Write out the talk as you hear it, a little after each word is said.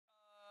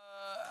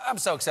I'm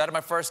so excited.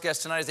 My first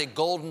guest tonight is a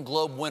Golden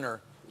Globe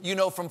winner. You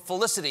know from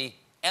Felicity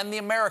and The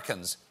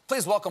Americans.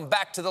 Please welcome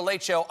back to The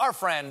Late Show our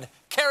friend,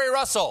 Keri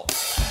Russell.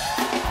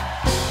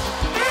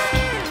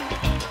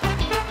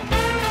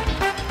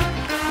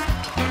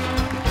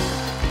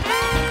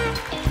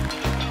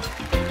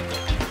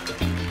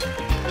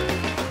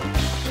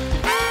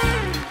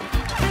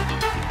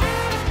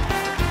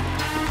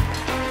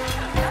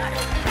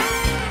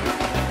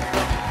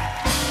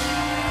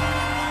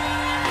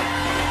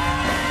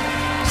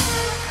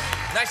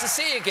 Nice to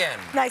see you again.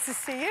 Nice to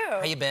see you.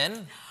 How you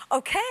been?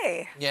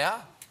 Okay.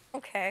 Yeah?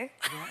 Okay.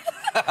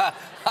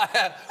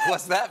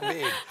 What's that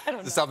mean? I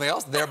don't know. Something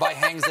else? Thereby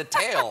hangs a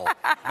tale.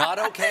 Not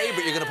okay,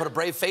 but you're going to put a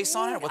brave face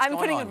on it? What's going on?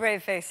 I'm putting a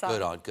brave face on.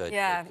 Good on, good,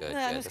 yeah. good.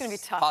 Yeah, it's going to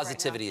be tough.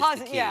 Positivity right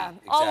is the key. Yeah,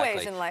 exactly.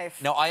 always in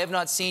life. No, I have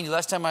not seen you.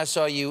 Last time I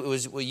saw you, it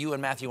was well, you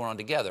and Matthew were on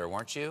together,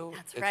 weren't you?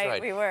 That's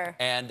right, we were.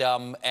 And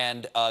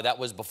that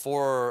was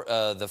before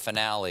the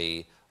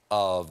finale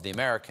of The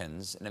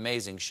Americans, an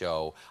amazing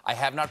show. I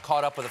have not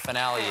caught up with the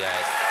finale yet.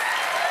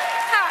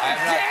 How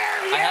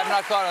dare you! I have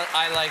not caught up.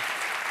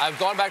 I've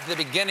gone back to the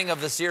beginning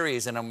of the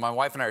series, and my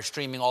wife and I are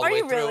streaming all the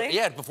way through. Really?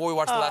 Yeah, before we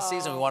watched the last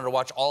season, we wanted to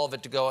watch all of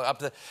it to go up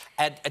to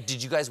the...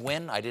 did you guys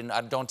win? I didn't...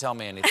 don't tell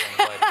me anything.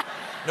 But,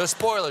 no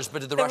spoilers,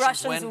 but did the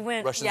Russians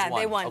win? Russians yeah, won.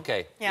 They won.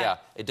 Okay, yeah.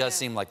 It does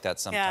seem like that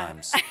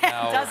sometimes. Yeah.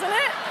 Now, doesn't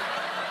it?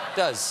 It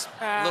does.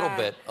 A little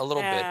bit. A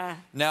little bit.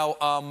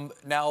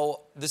 Now,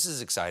 this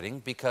is exciting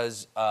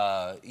because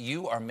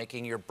you are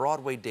making your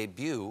Broadway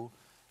debut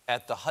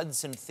at the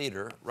Hudson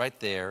Theater right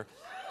there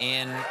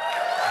in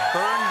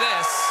Burn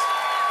This.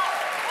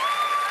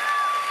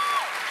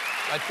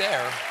 Right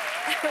there.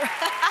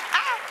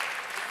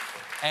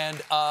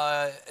 And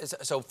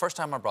so first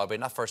time on Broadway,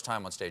 not first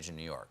time on stage in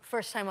New York.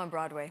 First time on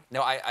Broadway.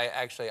 No, I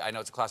actually, I know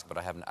it's a classic, but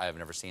I have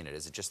never seen it.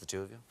 Is it just the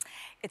two of you?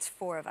 It's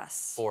 4 of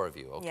us. 4 of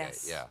you, okay,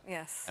 yes. yeah.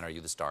 Yes. And are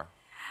you the star?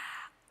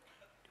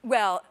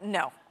 Well,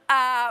 no.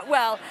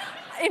 Well,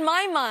 in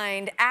my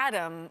mind,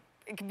 Adam,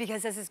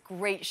 because there's this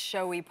great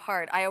showy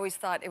part, I always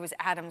thought it was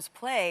Adam's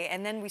play,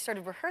 and then we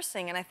started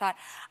rehearsing, and I thought,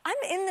 I'm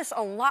in this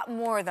a lot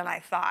more than I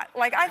thought.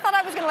 Like, I thought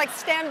I was gonna, like,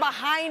 stand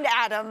behind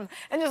Adam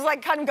and just,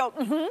 like, kind of go,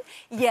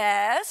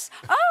 yes,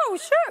 oh,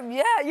 sure,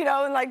 yeah, you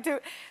know, and, like, do...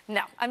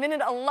 No, I'm in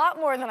it a lot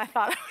more than I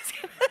thought I was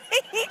gonna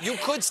be. You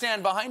could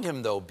stand behind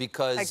him, though,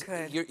 because I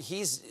could.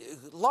 He's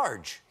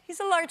large. He's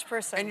a large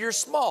person. And you're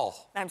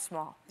small. I'm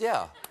small.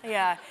 Yeah.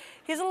 Yeah,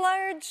 he's a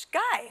large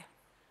guy.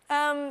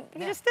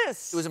 He just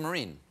is. He was a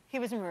Marine. He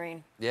was a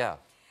Marine. Yeah.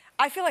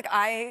 I feel like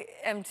I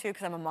am too,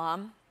 because I'm a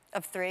mom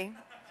of 3.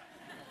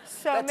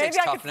 So that maybe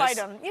I could fight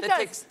him. It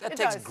does. That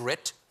takes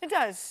grit. It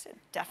does. It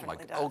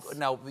definitely does. Oh,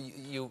 now,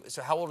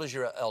 so how old is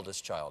your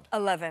eldest child?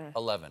 11.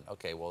 11.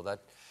 Okay, well, that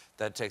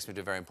takes me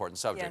to a very important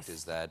subject, Yes.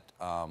 is that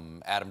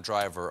Adam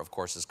Driver, of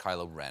course, is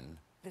Kylo Ren.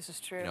 This is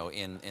true. You know,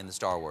 in the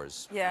Star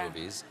Wars Yeah.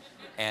 movies.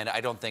 And I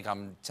don't think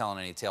I'm telling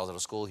any tales out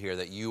of school here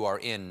that you are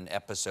in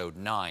episode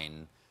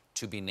 9,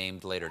 to be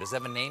named later. Does it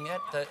have a name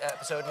yet, the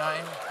episode 9?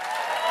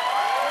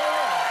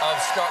 Of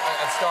Star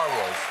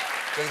Wars.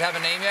 Does it have a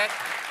name yet?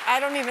 I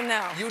don't even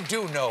know. You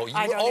do know. You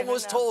I don't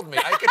almost even know. told me.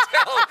 I could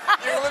tell.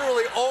 You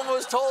literally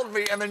almost told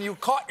me, and then you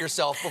caught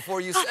yourself before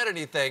you said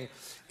anything.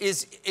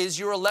 Is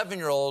your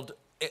 11-year-old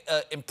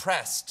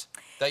impressed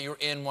that you're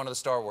in one of the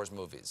Star Wars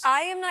movies?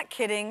 I am not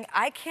kidding.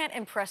 I can't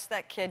impress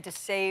that kid to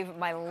save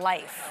my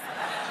life.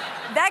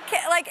 That kid,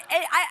 like,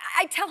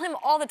 I tell him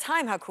all the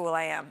time how cool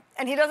I am,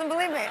 and he doesn't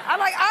believe me. I'm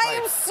like, I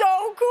am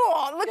so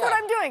cool. Look what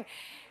I'm doing.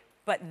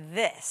 But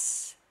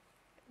this,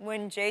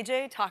 when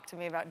JJ talked to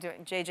me about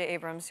doing, JJ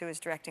Abrams, who is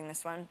directing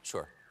this one.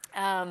 Sure.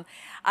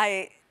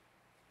 I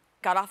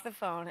got off the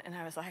phone and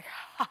I was like,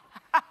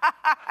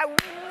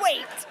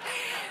 wait.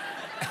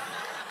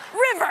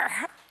 River,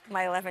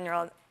 my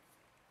 11-year-old,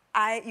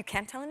 you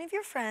can't tell any of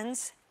your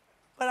friends,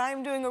 but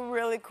I'm doing a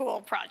really cool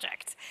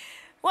project.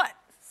 What?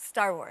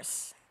 Star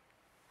Wars.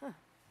 Huh.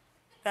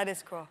 That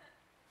is cool.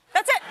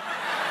 That's it.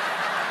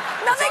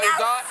 Nothing else.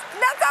 Got?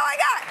 That's all I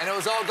got. And it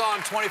was all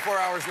gone 24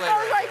 hours later.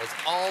 Like, it was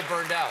all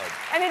burned out.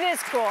 And it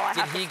is cool.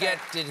 Did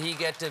he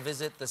get to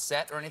visit the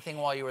set or anything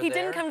while you were there? there?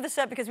 He didn't come to the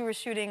set because we were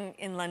shooting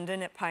in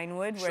London at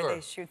Pinewood, where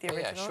they shoot the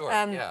original.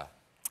 Yeah, sure. Yeah.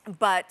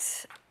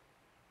 But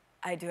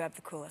I do have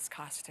the coolest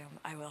costume.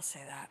 I will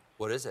say that.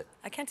 What is it?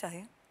 I can't tell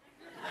you.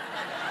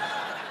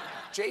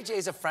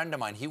 JJ's a friend of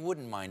mine. He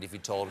wouldn't mind if you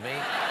told me.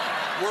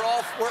 We're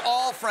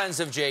all friends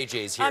of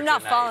JJ's here. I'm not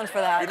tonight. falling for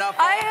that. You're not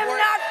falling I am for it?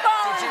 not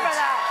falling for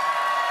that.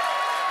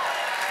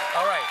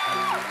 All right.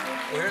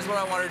 Well, here's what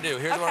I want to do.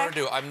 Here's what I want to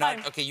do. I'm not...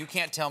 Fine. Okay, you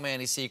can't tell me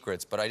any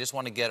secrets, but I just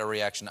want to get a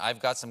reaction. I've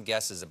got some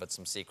guesses about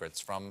some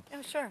secrets from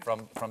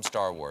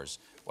Star Wars.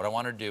 What I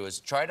want to do is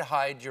try to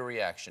hide your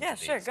reaction to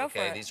these. Yeah, sure. Go for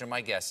it. These are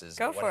my guesses.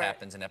 Go of for what it.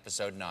 happens in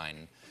episode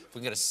 9. If we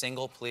can get a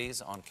single,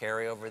 please, on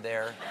Keri over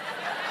there.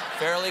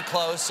 Fairly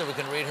close, so we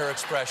can read her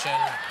expression.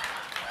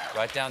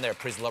 Right down there.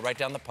 Please, right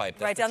down the pipe.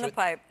 That's right down the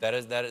pipe. That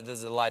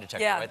is a lie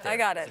detector right there. Yeah, I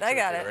got it. I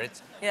got it.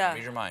 Right? Yeah.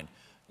 Read your mind.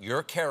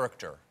 Your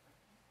character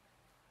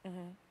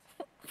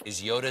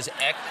is Yoda's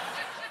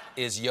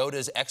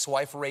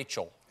ex-wife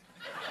Rachel.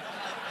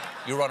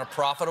 You run a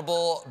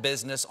profitable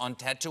business on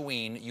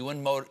Tatooine. You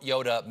and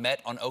Yoda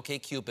met on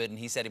OkCupid, and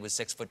he said he was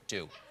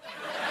 6'2".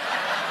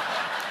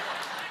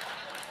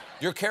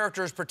 Your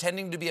character is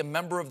pretending to be a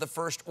member of the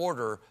First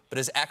Order, but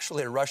is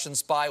actually a Russian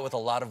spy with a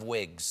lot of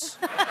wigs.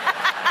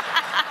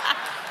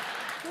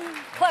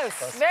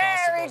 Close,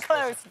 very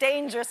close,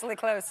 dangerously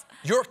close.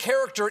 Your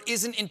character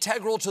isn't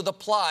integral to the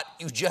plot.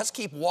 You just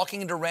keep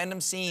walking into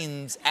random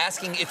scenes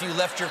asking if you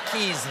left your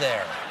keys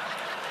there.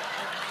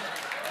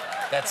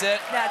 That's it?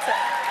 That's it.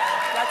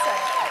 That's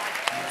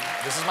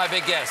it. This is my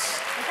big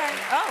guess. Okay.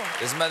 Oh.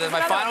 This is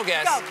my final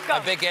guess. Go. My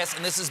big guess,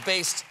 and this is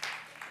based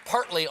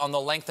partly on the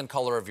length and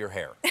color of your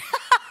hair.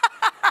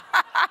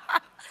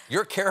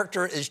 Your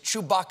character is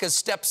Chewbacca's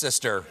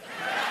stepsister,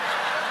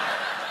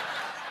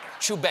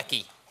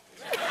 Chewbecky.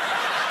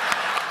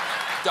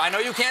 I know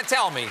you can't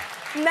tell me.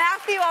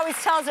 Matthew always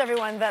tells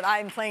everyone that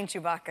I'm playing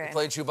Chewbacca. You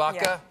play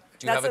Chewbacca? Yeah.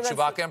 Do you have a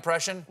Chewbacca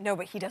impression? No,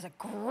 but he does a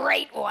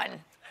great one.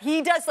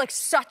 He does like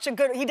such a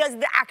good, he does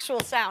the actual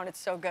sound. It's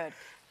so good.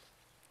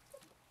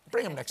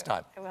 Bring him next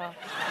time. I will.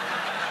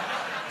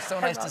 So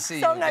nice to see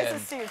you So nice again.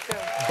 to see you too.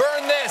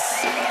 Burn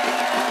this.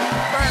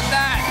 Burn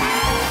that.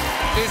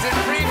 Is in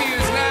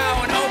previews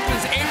now and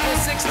opens April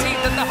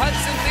 16th at the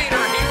Hudson Theater.